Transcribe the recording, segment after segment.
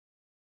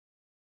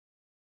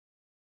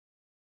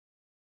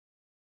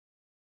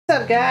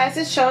What's up guys,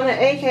 it's Shauna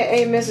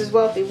aka Mrs.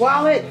 Wealthy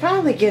Wallet,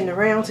 finally getting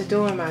around to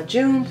doing my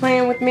June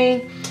plan with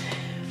me.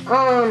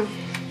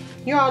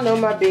 You all know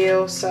my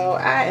bills, so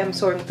I am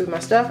sorting through my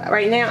stuff.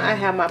 Right now I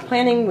have my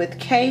Planning with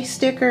K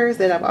stickers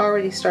that I've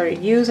already started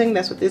using.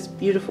 That's what this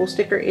beautiful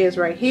sticker is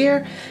right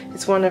here.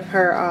 It's one of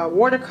her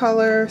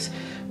watercolors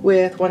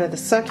with one of the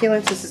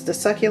succulents. This is the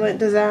succulent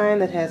design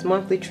that has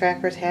monthly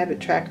trackers, habit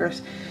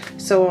trackers,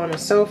 so on and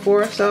so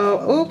forth.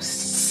 So,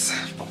 oops,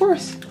 of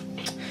course,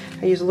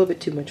 I use a little bit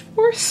too much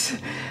force.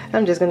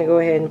 I'm just gonna go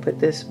ahead and put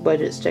this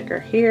budget sticker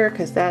here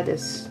because that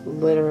is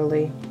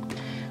literally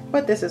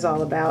what this is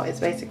all about. It's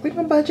basically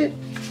my budget.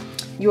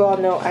 You all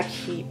know I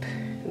keep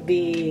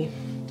the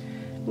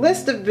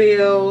list of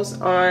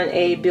bills on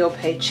a bill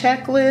pay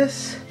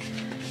checklist.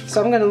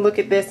 So I'm gonna look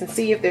at this and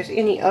see if there's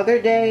any other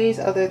days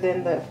other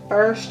than the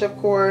first, of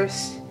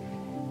course.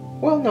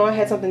 Well, no, I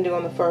had something to do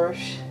on the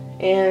first.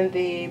 And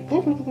the,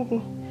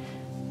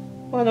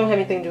 well, I don't have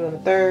anything to do on the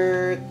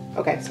third.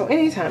 Okay, so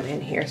anytime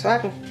in here. So I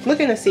can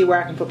looking to see where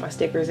I can put my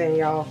stickers in,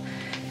 y'all,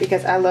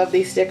 because I love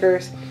these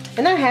stickers.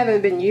 And I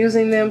haven't been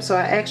using them, so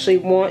I actually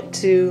want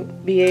to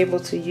be able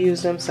to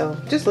use them. So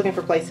just looking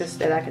for places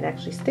that I can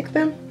actually stick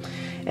them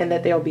and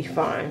that they'll be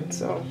fine.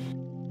 So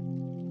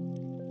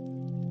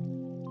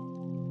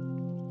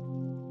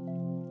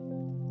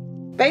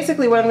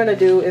basically what I'm going to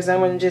do is I'm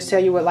going to just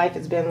tell you what life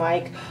has been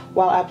like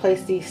while I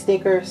place these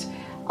stickers.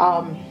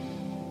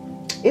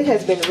 It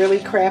has been really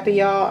crappy,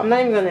 y'all. I'm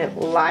not even going to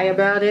lie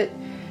about it.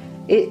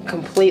 It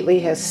completely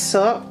has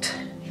sucked.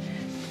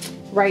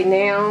 Right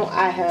now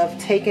I have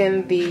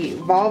taken the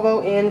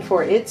Volvo in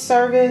for its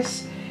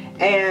service,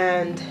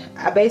 and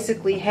I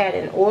basically had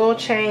an oil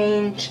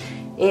change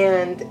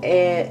and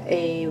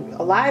a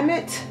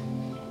alignment.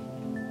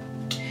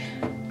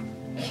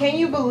 Can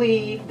you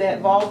believe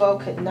that Volvo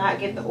could not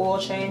get the oil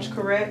change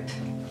correct?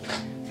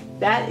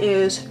 That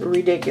is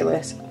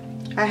ridiculous.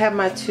 I have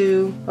my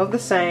two of the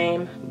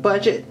same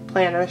budget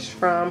planners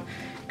from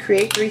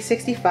Create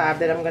 365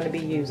 that I'm going to be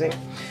using.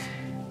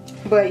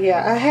 But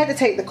yeah, I had to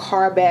take the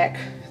car back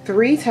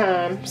 3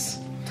 times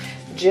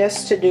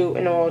just to do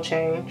an oil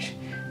change.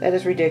 That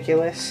is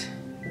ridiculous.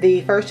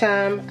 The first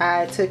time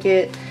I took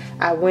it,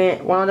 I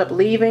wound up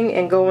leaving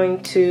and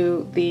going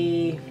to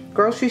the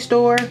grocery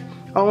store,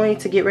 only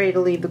to get ready to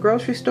leave the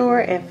grocery store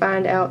and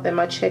find out that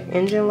my check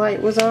engine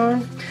light was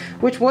on,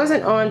 which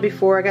wasn't on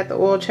before I got the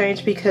oil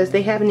change, because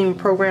they haven't even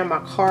programmed my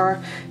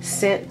car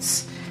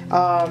since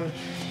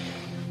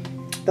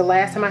the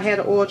last time I had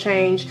an oil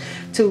change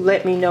to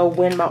let me know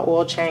when my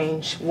oil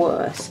change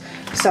was.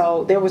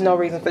 So there was no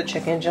reason for the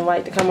check engine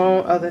light to come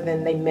on other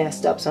than they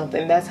messed up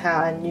something. That's how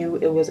I knew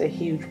it was a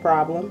huge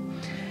problem.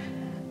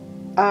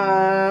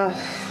 I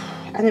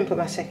didn't put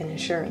my second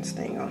insurance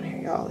thing on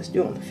here, y'all. It's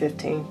due on the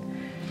 15th.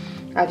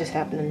 I just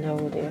happen to know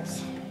it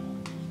is.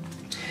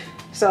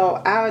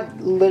 So I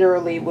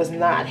literally was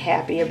not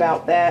happy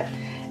about that.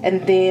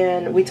 And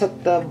then we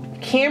took the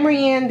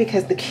Camry in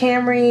because the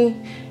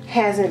Camry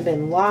hasn't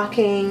been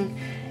locking,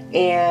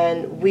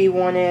 and we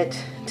wanted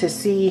to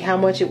see how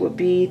much it would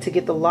be to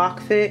get the lock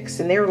fixed,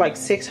 and they were like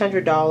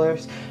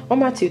 $600 on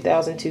my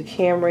 2002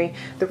 Camry.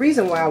 The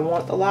reason why I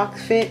want the lock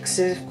fixed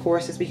is, of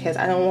course, is because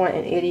I don't want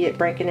an idiot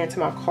breaking into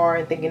my car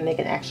and thinking they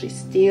can actually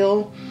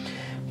steal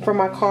from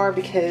my car,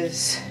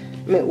 because,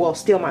 well,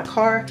 steal my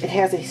car. It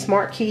has a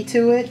smart key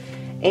to it,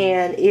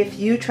 and if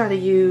you try to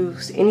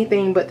use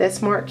anything but that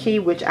smart key,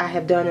 which I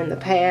have done in the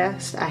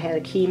past, I had a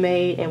key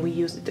made and we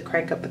used it to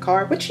crank up the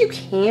car, which you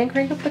can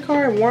crank up the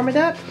car and warm it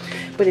up,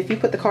 but if you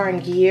put the car in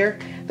gear,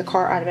 the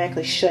car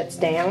automatically shuts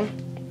down.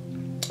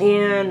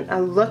 And I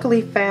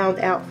luckily found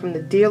out from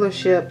the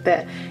dealership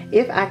that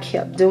if I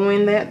kept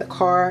doing that,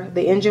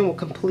 the engine will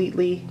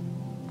completely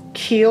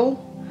kill.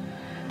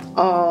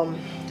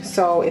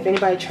 So if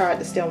anybody tried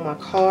to steal my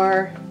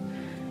car,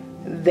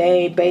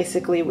 they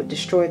basically would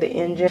destroy the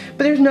engine.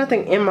 But there's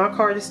nothing in my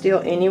car to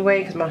steal anyway,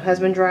 because my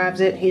husband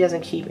drives it. He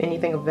doesn't keep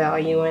anything of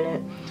value in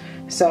it.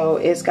 So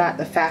it's got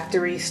the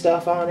factory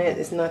stuff on it.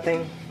 It's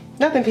nothing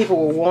people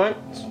will want,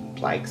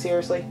 like,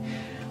 seriously.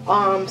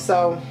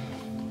 So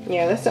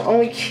yeah, that's the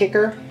only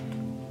kicker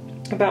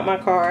about my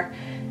car.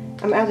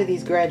 I'm out of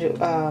these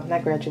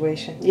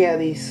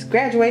these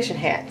graduation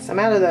hats. I'm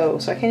out of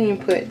those, so I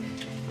can't even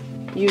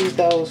use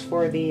those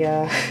for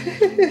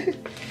the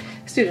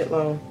student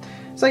loan.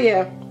 So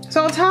yeah,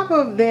 so on top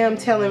of them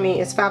telling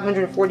me it's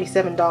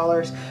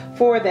 $547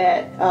 for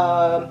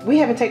that, we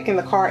haven't taken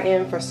the car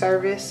in for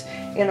service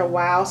in a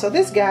while. So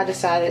this guy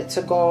decided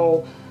to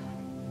go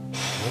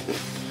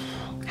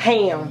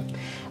ham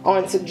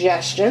on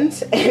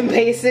suggestions and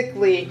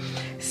basically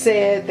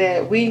said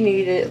that we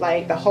needed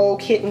like the whole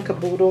kit and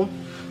caboodle,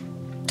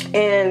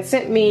 and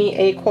sent me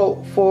a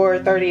quote for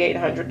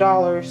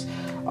 $3,800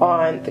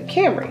 on the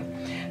Camry.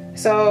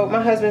 So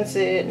my husband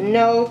said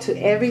no to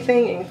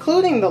everything,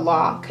 including the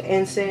lock,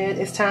 and said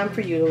it's time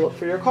for you to look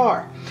for your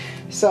car.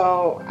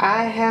 So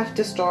I have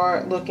to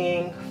start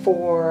looking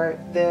for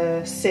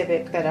the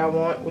Civic that I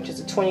want, which is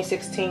a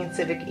 2016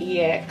 Civic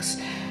EX.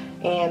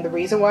 And the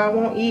reason why I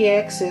want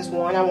EX is,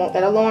 one, I want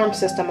that alarm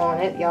system on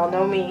it. Y'all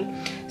know me.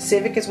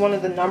 Civic is one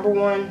of the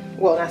 #1,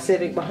 well, not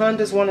Civic, but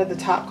Honda's one of the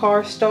top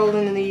cars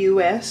stolen in the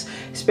US,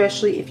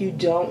 especially if you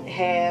don't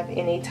have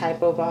any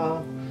type of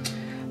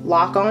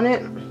lock on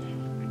it,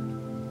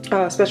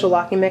 special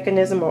locking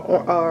mechanism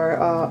or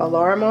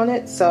alarm on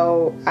it.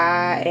 So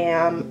I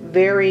am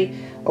very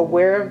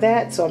aware of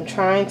that, so I'm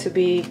trying to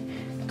be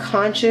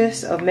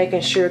conscious of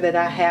making sure that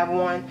I have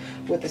one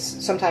with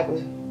some type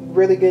of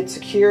really good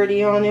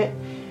security on it.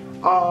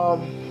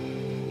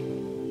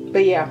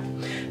 But yeah,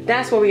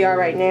 that's where we are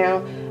right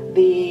now.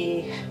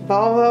 The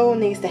Volvo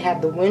needs to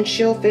have the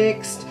windshield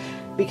fixed,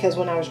 because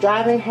when I was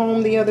driving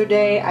home the other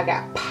day, I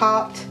got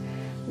popped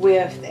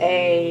with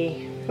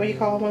a, what do you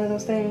call one of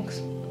those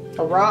things?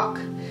 A rock.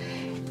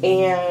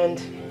 And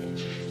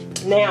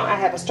now I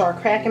have a star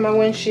crack in my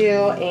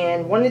windshield,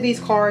 and one of these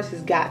cars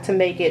has got to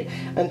make it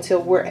until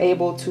we're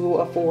able to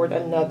afford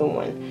another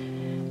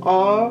one.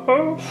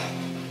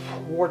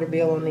 Water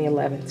bill on the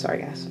 11th.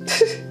 Sorry guys.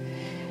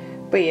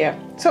 But yeah,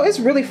 so it's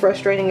really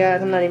frustrating,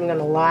 guys. I'm not even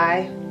gonna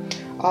lie.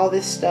 All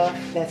this stuff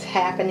that's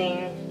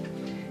happening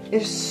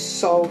is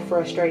so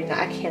frustrating.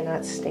 I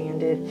cannot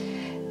stand it.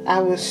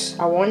 I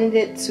wanted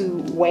it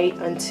to wait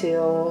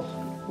until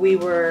we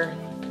were,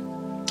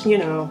 you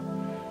know,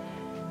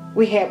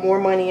 we had more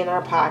money in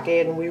our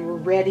pocket and we were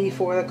ready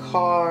for the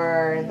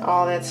car and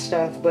all that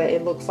stuff, but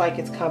it looks like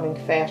it's coming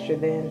faster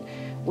than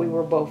we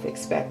were both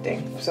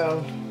expecting.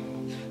 So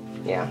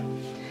yeah,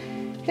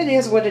 it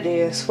is what it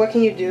is. What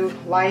can you do?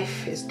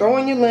 Life is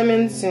throwing you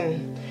lemons,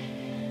 and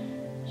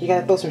you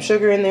gotta throw some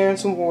sugar in there and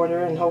some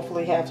water, and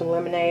hopefully have some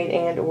lemonade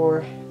and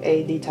or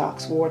a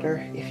detox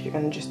water if you're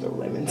gonna just throw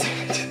lemons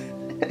in it.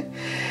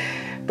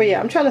 But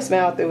yeah, I'm trying to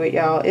smile through it,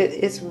 y'all.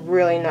 It's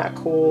really not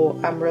cool.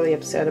 I'm really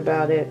upset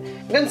about it.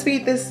 I'm gonna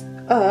speed this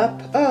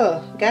up.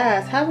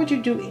 Guys, how would you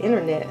do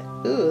internet?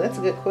 Ooh, that's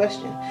a good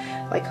question.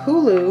 Like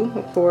Hulu,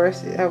 of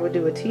course, I would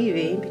do a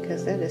TV,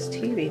 because that is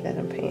TV that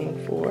I'm paying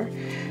for.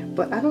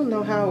 But I don't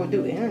know how I would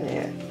do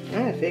internet. I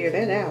gotta figure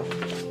that out.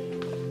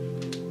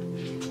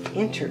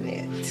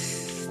 Internet.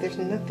 There's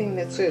nothing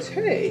that says,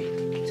 hey,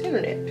 it's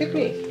internet, pick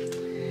me.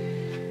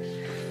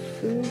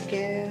 Food,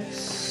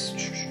 gas.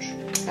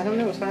 I don't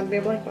know, it's going to be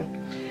a blank one.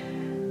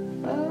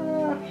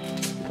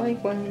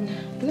 Blank one.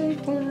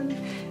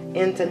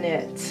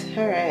 Internet.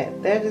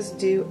 Alright, that is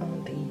due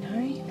on the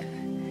 9th.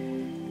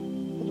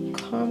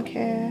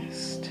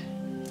 Comcast.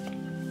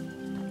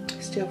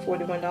 Still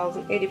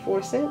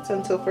 $41.84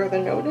 until further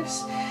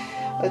notice.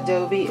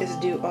 Adobe is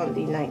due on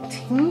the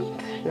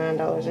 19th.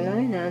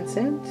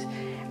 $9.99.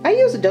 I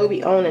use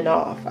Adobe on and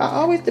off. I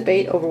always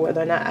debate over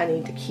whether or not I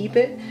need to keep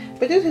it,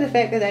 but due to the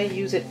fact that I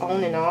use it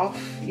on and off,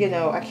 you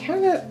know, I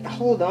kind of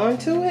hold on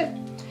to it.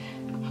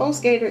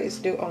 HostGator is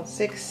due on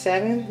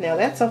 6/7. Now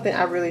that's something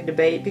I really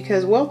debate,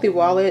 because Wealthy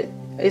Wallet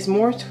is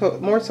more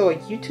so a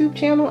YouTube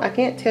channel. I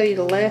can't tell you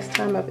the last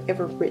time I've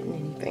ever written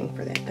anything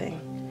for that thing.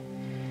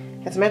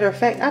 As a matter of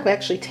fact, I've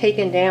actually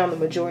taken down the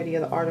majority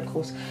of the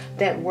articles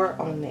that were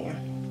on there.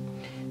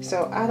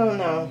 So I don't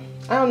know.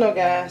 I don't know,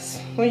 guys.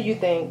 What do you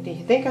think? Do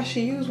you think I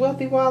should use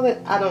Wealthy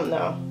Wallet? I don't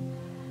know.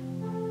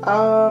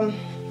 I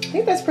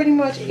think that's pretty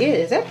much it.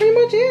 Is that pretty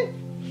much it?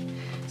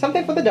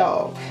 Something for the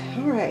dog.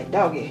 Alright,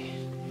 doggy.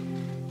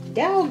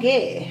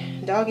 Doggy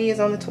is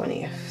on the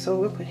 20th. So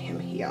we'll put him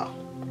here.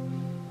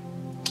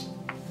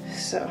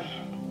 So,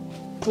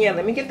 yeah,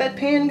 let me get that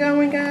pen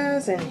going,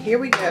 guys. And here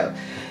we go.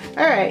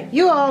 Alright,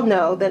 you all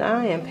know that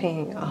I am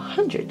paying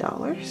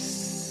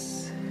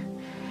 $100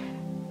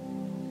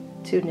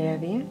 to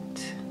Navient,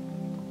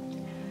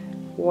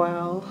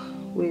 while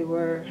we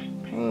were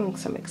paying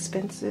some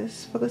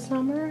expenses for the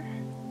summer,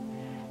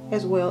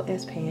 as well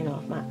as paying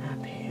off my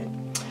iPad.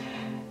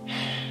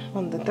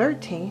 On the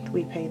 13th,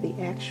 we pay the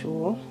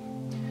actual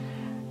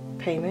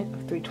payment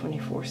of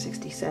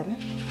 $324.67.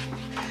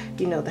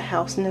 You know, the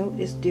house note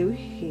is due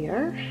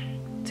here.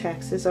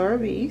 Taxes are a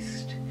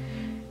beast.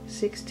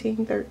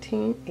 16,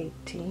 13,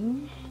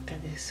 18.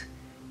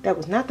 That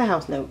was not the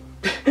house note.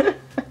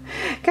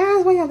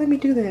 Guys, why y'all let me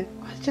do that?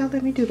 Why did y'all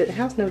let me do that? The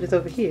house note is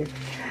over here.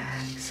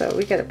 So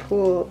we gotta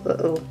pull.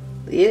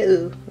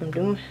 Ew. I'm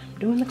doing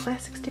the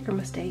classic sticker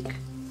mistake.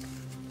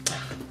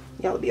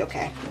 Y'all will be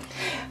okay.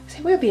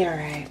 So we'll be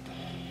alright.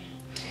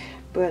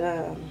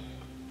 But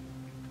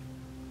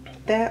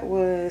that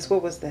was,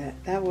 what was that?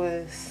 That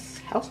was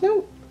house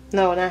note?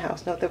 No, not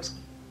house note. That was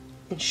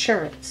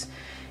insurance.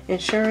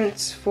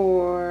 Insurance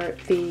for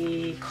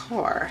the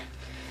car.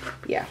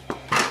 Yeah.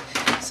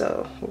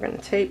 So we're going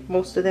to take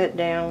most of that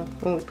down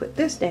when we put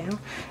this down,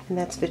 and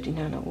that's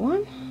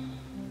 $59.01.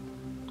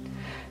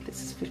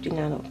 This is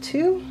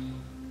 $59.02.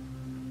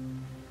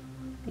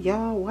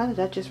 Y'all, why did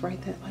I just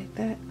write that like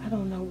that? I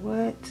don't know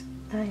what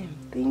I am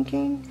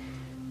thinking.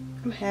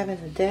 I'm having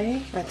a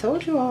day. I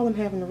told you all I'm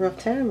having a rough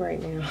time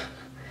right now.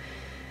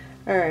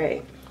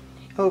 Alright,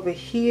 over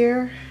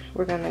here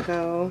we're going to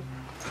go,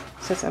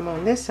 since I'm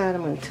on this side,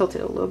 I'm going to tilt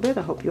it a little bit.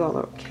 I hope you all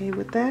are okay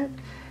with that.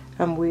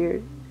 I'm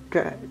weird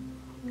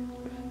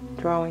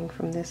drawing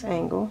from this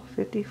angle.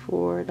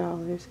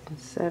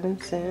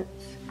 $54.07.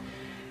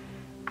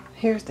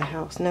 Here's the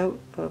house note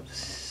of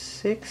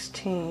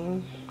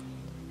 16.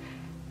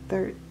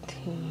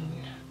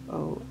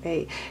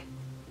 $13.08.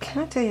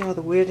 Can I tell y'all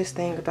the weirdest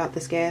thing about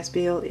this gas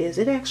bill is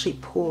it actually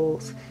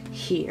pulls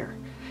here.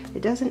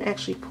 It doesn't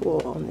actually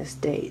pull on this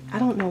date. I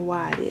don't know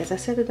why it is. I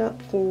set it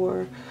up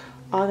for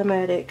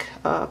automatic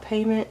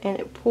payment and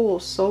it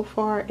pulls so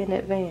far in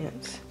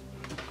advance.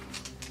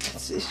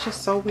 It's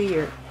just so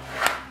weird.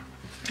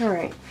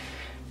 Alright,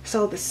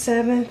 so the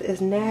 7th is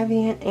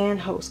Navient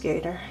and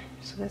HostGator.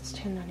 So that's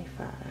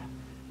 $10.95.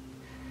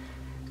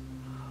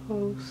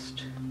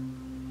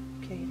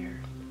 HostGator.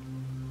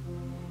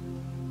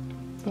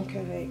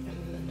 Okay,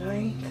 and the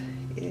 9th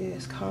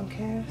is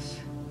Comcast.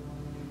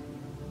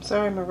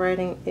 Sorry, my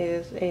writing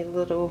is a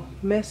little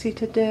messy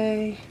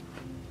today.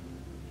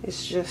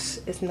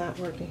 It's not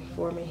working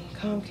for me.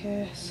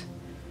 Comcast,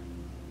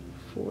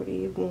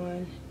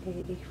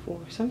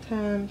 $41.84.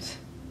 Sometimes,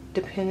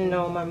 depending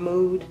on my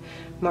mood,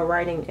 my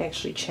writing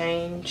actually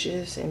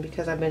changes, and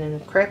because I've been in a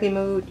crappy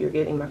mood, you're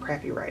getting my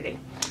crappy writing.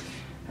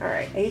 All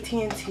right,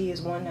 AT&T is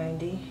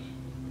 $190.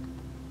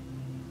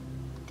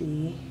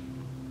 D.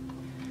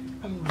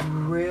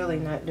 I'm really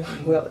not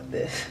doing well at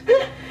this.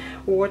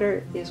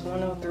 Water is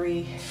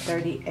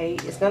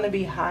 $103.38. It's gonna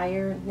be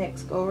higher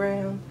next go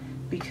round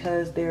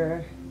because there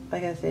are,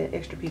 like I said,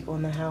 extra people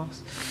in the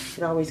house.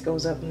 It always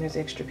goes up when there's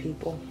extra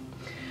people.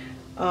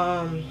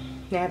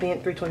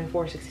 Navient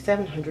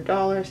 $324.67,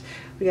 $100.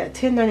 We got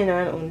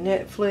 $10.99 on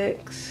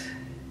Netflix.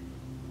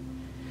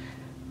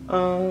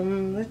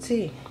 Let's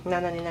see,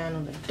 $9.99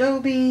 on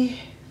Adobe.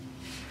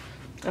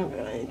 I'm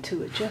going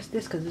to adjust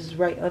this because this is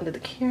right under the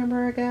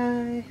camera,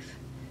 guys.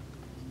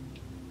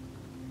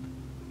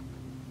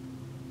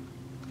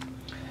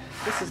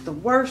 This is the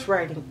worst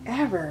writing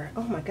ever.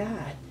 Oh my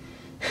god.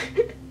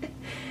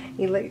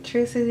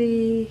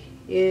 Electricity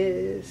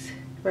is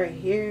right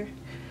here,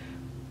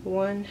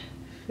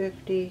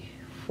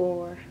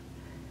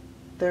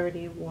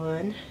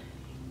 $154.31.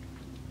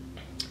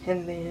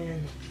 And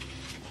then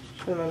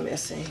what am I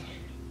missing?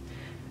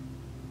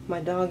 My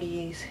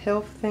doggy's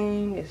health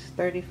thing is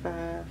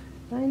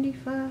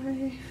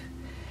 $35.95.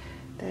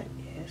 That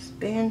is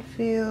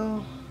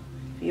Banfield.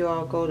 If you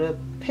all go to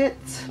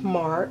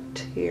PetSmart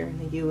here in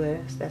the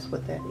US, that's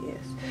what that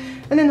is.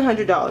 And then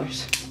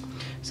 $100.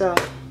 So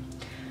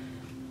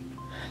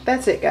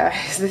that's it,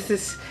 guys. This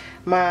is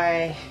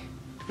my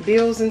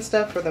bills and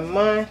stuff for the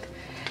month.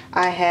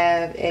 I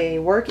have a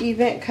work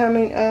event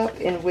coming up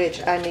in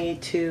which I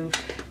need to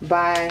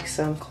buy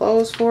some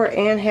clothes for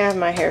and have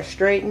my hair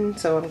straightened.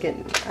 So I'm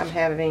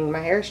having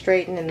my hair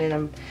straightened, and then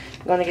I'm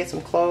gonna get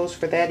some clothes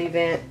for that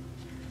event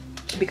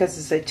because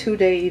it's a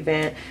 2-day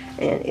event,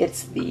 and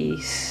it's the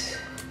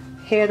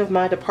head of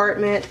my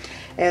department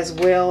as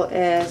well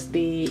as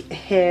the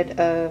head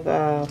of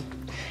I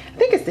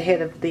think it's the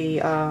head of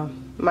the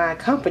my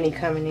company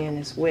coming in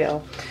as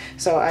well.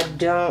 So I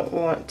don't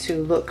want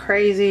to look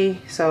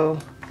crazy, so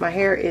my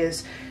hair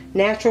is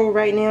natural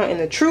right now, in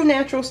the true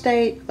natural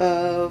state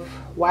of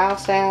wild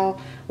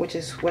style, which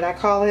is what I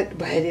call it,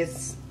 but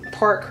it's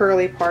part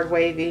curly, part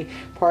wavy,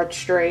 part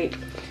straight,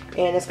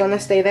 and it's gonna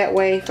stay that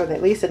way for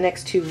at least the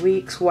next 2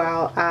 weeks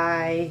while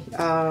I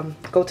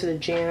go to the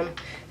gym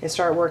and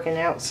start working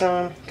out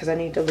some, because I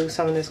need to lose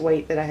some of this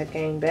weight that I have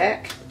gained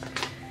back.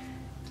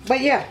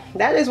 But yeah,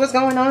 that is what's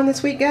going on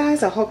this week,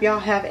 guys. I hope y'all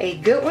have a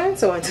good one.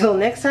 So until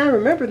next time,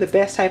 remember, the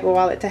best type of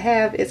wallet to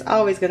have is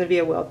always going to be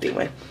a wealthy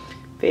one.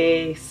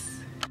 Peace.